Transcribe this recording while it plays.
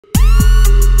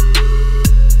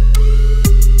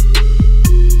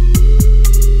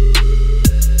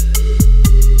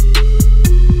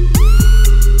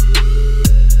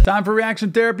Time for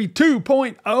Reaction Therapy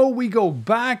 2.0. We go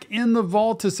back in the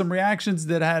vault to some reactions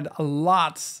that had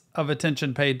lots of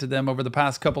attention paid to them over the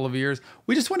past couple of years.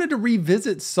 We just wanted to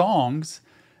revisit songs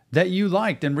that you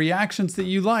liked and reactions that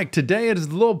you liked. Today it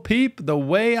is Lil Peep, The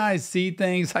Way I See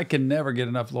Things. I can never get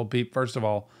enough Lil Peep, first of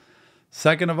all.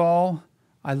 Second of all,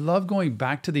 I love going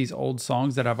back to these old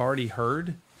songs that I've already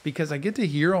heard because I get to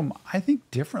hear them, I think,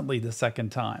 differently the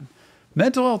second time.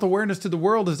 Mental health awareness to the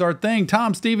world is our thing.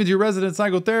 Tom Stevens, your resident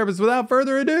psychotherapist. Without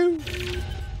further ado,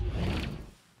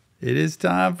 it is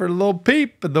time for Lil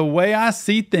Peep, The Way I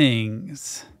See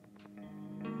Things.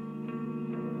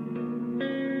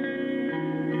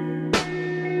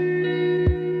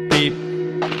 Peep.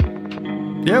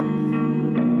 Yep.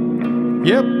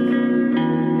 Yep.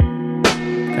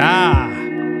 Ah.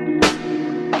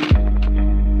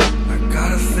 I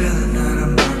got a feeling that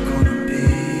I'm not gonna be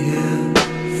here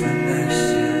for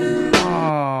next year.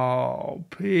 Oh,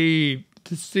 Peep.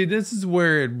 See, this is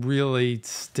where it really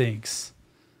stinks.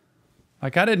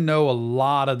 Like, I didn't know a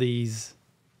lot of these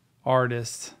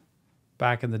artists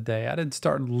back in the day. I didn't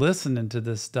start listening to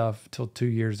this stuff till 2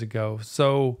 years ago.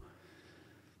 So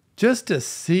just to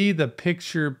see the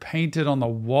picture painted on the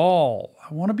wall,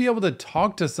 I want to be able to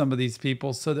talk to some of these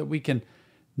people so that we can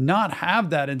not have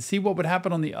that and see what would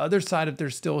happen on the other side if they're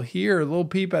still here. Lil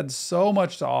Peep had so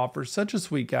much to offer, such a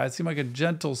sweet guy. Seemed like a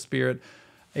gentle spirit,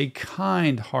 a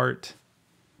kind heart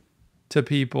to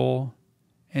people,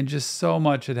 and just so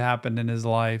much had happened in his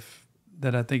life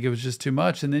that I think it was just too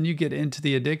much. And then you get into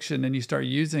the addiction and you start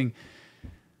using,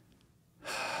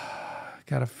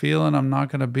 got a feeling I'm not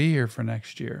going to be here for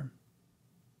next year.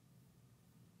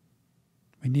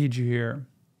 We need you here.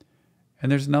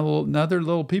 And there's another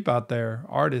Lil Peep out there,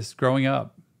 artists growing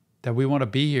up, that we want to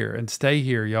be here and stay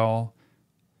here, y'all.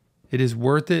 It is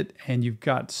worth it, and you've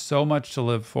got so much to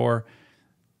live for.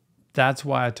 That's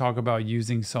why I talk about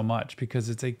using so much, because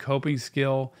it's a coping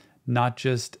skill, not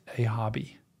just a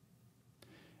hobby.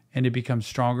 And it becomes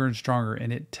stronger and stronger,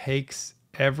 and it takes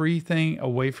everything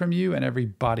away from you and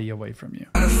everybody away from you.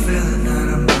 I got a feeling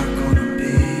that I'm not gonna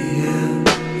be here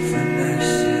for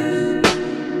next year.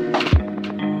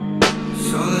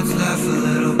 So let's laugh a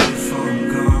little before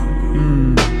I'm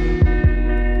gone.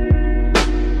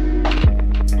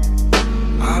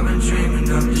 I've been dreaming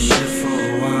of this shit for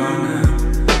a while now.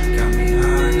 Got me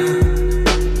high now.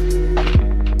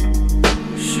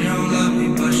 She don't love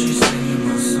me, but she's singing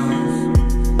my songs.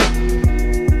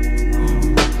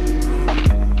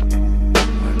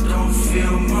 I don't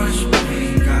feel much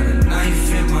pain. Got a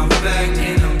knife in my back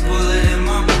and a bullet in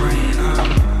my brain.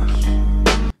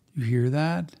 You hear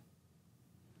that?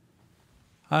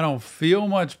 I don't feel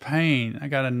much pain. I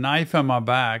got a knife in my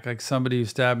back, like somebody who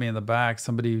stabbed me in the back,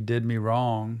 somebody who did me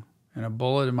wrong, and a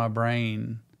bullet in my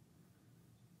brain,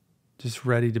 just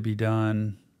ready to be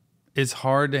done. It's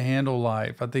hard to handle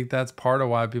life. I think that's part of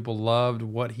why people loved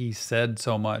what he said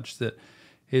so much, that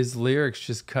his lyrics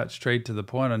just cut straight to the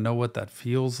point. I know what that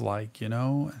feels like, you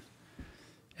know?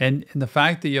 And the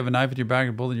fact that you have a knife in your back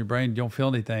and a bullet in your brain, you don't feel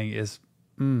anything is,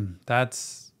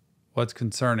 that's what's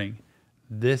concerning.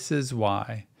 This is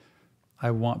why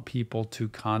I want people to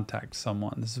contact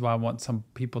someone. This is why I want some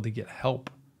people to get help.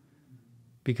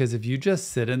 Because if you just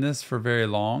sit in this for very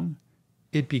long,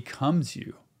 it becomes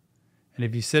you. And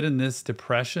if you sit in this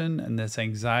depression and this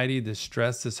anxiety, this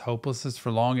stress, this hopelessness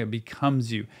for long, it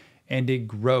becomes you and it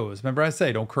grows. Remember I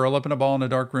say, don't curl up in a ball in a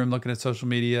dark room looking at social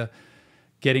media,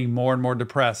 getting more and more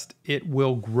depressed. It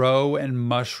will grow and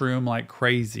mushroom like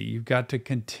crazy. You've got to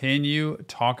continue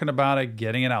talking about it,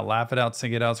 getting it out, laugh it out,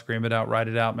 sing it out, scream it out, write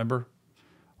it out. Remember?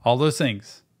 All those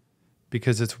things.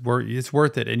 Because it's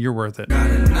worth it, and you're worth it. Got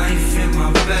a knife in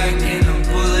my back and a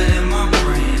bullet in my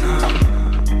brain. I'm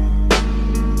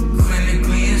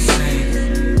clinically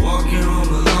insane. Walking home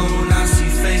alone, I see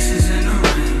faces in the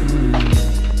rain.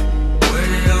 Where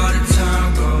did all the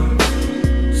time go?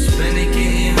 Spending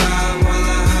getting high while I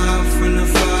hide from the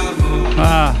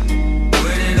 5-0.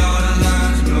 Where did all the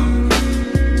lines go?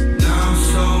 Now I'm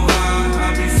so high, I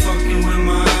be fucking with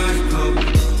my eyes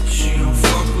closed. She don't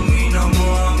fuck with me no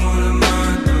more, I'm on her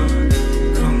mind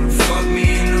though. Come and fuck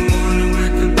me in the morning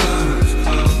with the blinds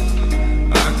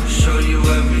closed. I can show you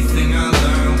everything I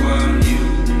learned while you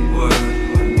were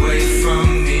away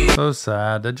from me. So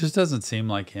sad. That just doesn't seem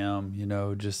like him, you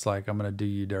know, just like, I'm going to do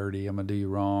you dirty. I'm going to do you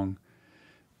wrong.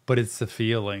 But it's the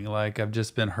feeling, like I've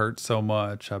just been hurt so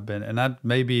much. And that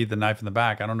may be the knife in the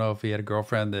back. I don't know if he had a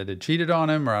girlfriend that had cheated on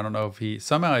him, or I don't know if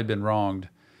somehow he'd been wronged.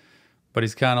 But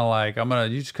he's kind of like,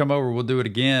 you just come over, we'll do it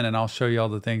again, and I'll show you all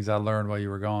the things I learned while you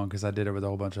were gone, because I did it with a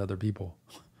whole bunch of other people.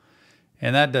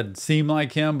 And that doesn't seem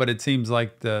like him, but it seems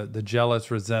like the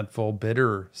jealous, resentful,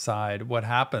 bitter side, what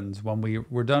happens when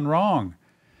we're done wrong.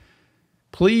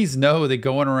 Please know that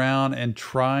going around and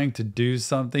trying to do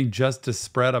something just to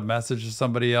spread a message to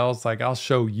somebody else, like I'll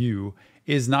show you,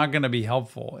 is not going to be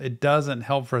helpful. It doesn't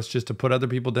help for us just to put other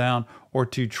people down or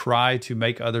to try to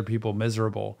make other people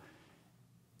miserable.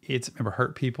 Remember,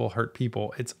 hurt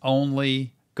people. It's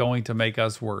only going to make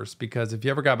us worse, because if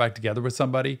you ever got back together with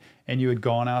somebody and you had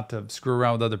gone out to screw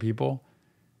around with other people,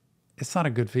 it's not a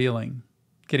good feeling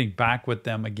getting back with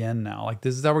them again now. Like,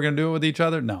 this is how we're going to do it with each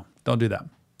other? No, don't do that.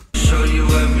 Show you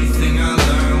everything I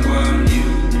learned while you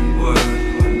were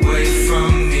away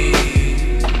from me,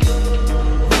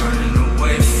 running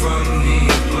away from me,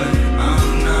 but I'm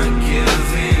not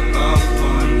giving up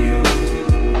on you.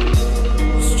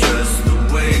 It's just the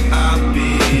way I be.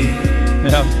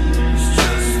 Yeah. It's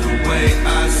just the way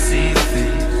I see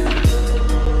things.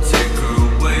 Take her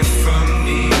away from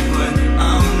me, but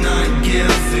I'm not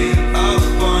giving up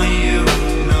on you.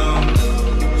 No,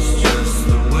 it's just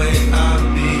the way I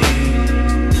be.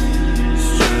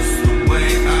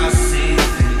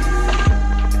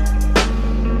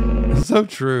 So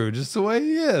true, just the way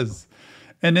he is.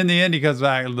 And in the end, he comes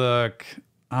back, look,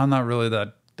 I'm not really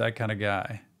that kind of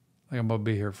guy. Like, I'm gonna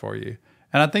be here for you.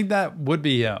 And I think that would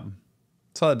be him.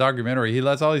 I saw that documentary. He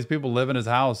lets all these people live in his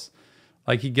house.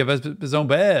 Like, he gives us his own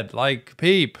bed. Like,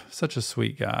 Peep, such a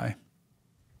sweet guy.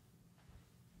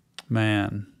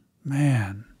 Man,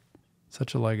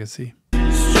 such a legacy.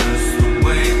 It's just the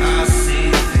way I see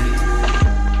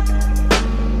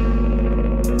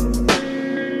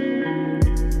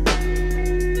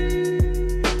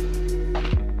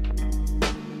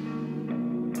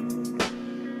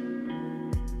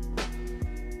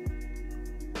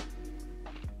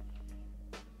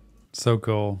So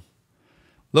cool.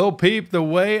 Lil Peep, The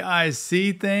Way I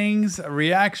See Things,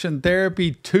 Reaction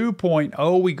Therapy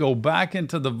 2.0. We go back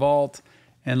into the vault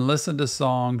and listen to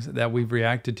songs that we've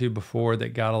reacted to before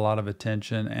that got a lot of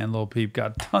attention. And Lil Peep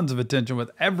got tons of attention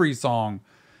with every song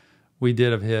we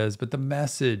did of his. But the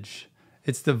message,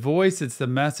 it's the voice, it's the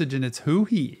message, and it's who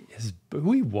he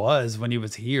was when he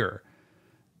was here.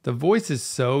 The voice is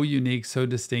so unique, so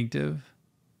distinctive,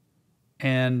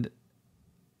 and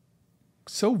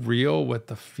so real with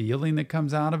the feeling that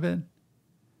comes out of it.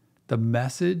 The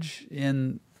message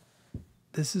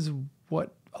this is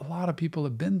what a lot of people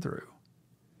have been through.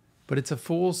 But it's a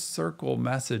full circle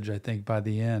message, I think, by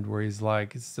the end, where he's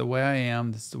like, it's the way I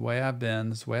am, this is the way I've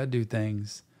been, this is the way I do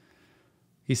things.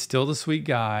 He's still the sweet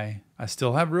guy. I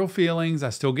still have real feelings. I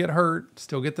still get hurt,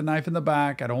 still get the knife in the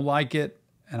back. I don't like it,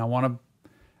 and I want to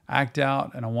act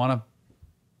out, and I want to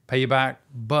pay you back,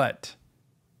 but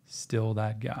still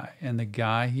that guy. And the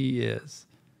guy he is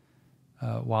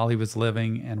while he was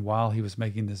living and while he was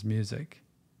making this music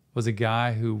was a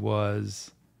guy who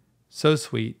was so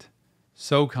sweet,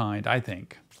 so kind, I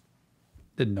think.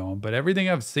 Didn't know him, but everything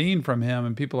I've seen from him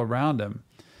and people around him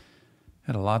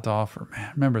had a lot to offer.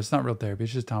 Man, remember, it's not real therapy.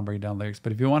 It's just Tom breaking down lyrics.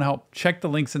 But if you want help, check the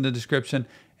links in the description.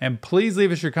 And please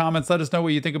leave us your comments. Let us know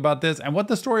what you think about this and what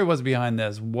the story was behind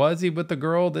this. Was he with the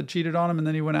girl that cheated on him and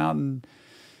then he went out and...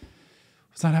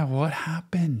 Was that what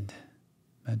happened?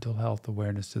 Mental health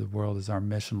awareness to the world is our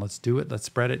mission. Let's do it. Let's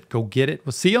spread it. Go get it.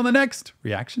 We'll see you on the next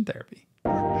Reaction Therapy.